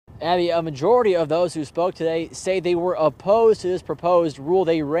Abby, a majority of those who spoke today say they were opposed to this proposed rule.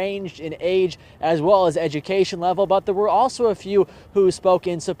 They ranged in age as well as education level, but there were also a few who spoke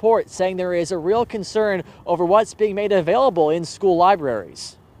in support, saying there is a real concern over what's being made available in school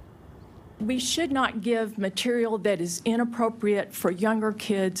libraries. We should not give material that is inappropriate for younger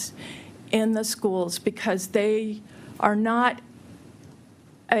kids in the schools because they are not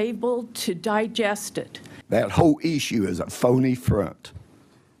able to digest it. That whole issue is a phony front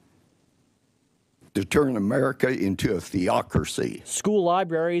to turn America into a theocracy. School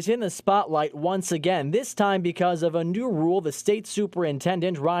libraries in the spotlight once again, this time because of a new rule the state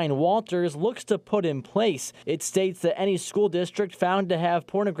superintendent, Ryan Walters, looks to put in place. It states that any school district found to have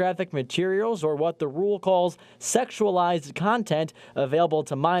pornographic materials or what the rule calls sexualized content available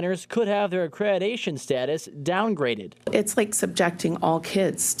to minors could have their accreditation status downgraded. It's like subjecting all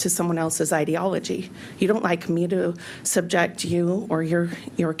kids to someone else's ideology. You don't like me to subject you or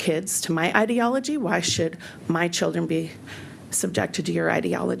your kids to my ideology? Why should my children be subjected to your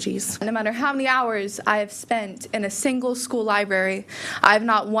ideologies? No matter how many hours I have spent in a single school library, I have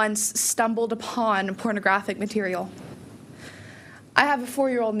not once stumbled upon pornographic material. I have a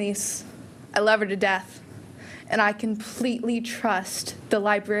 4-year-old niece. I love her to death. And I completely trust the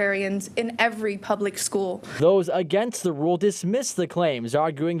librarians in every public school. Those against the rule dismiss the claims,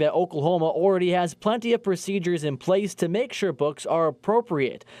 arguing that Oklahoma already has plenty of procedures in place to make sure books are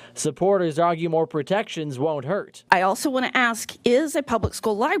appropriate. Supporters argue more protections won't hurt. I also want to ask, is a public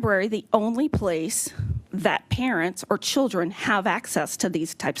school library the only place that parents or children have access to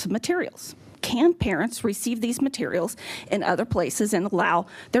these types of materials? Can parents receive these materials in other places and allow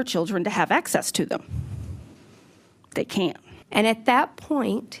their children to have access to them? They can't. And at that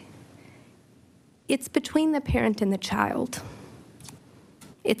point, it's between the parent and the child.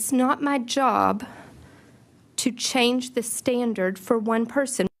 It's not my job to change the standard for one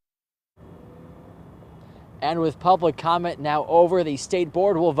person. And with public comment now over, the state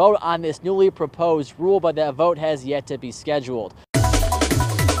board will vote on this newly proposed rule, but that vote has yet to be scheduled.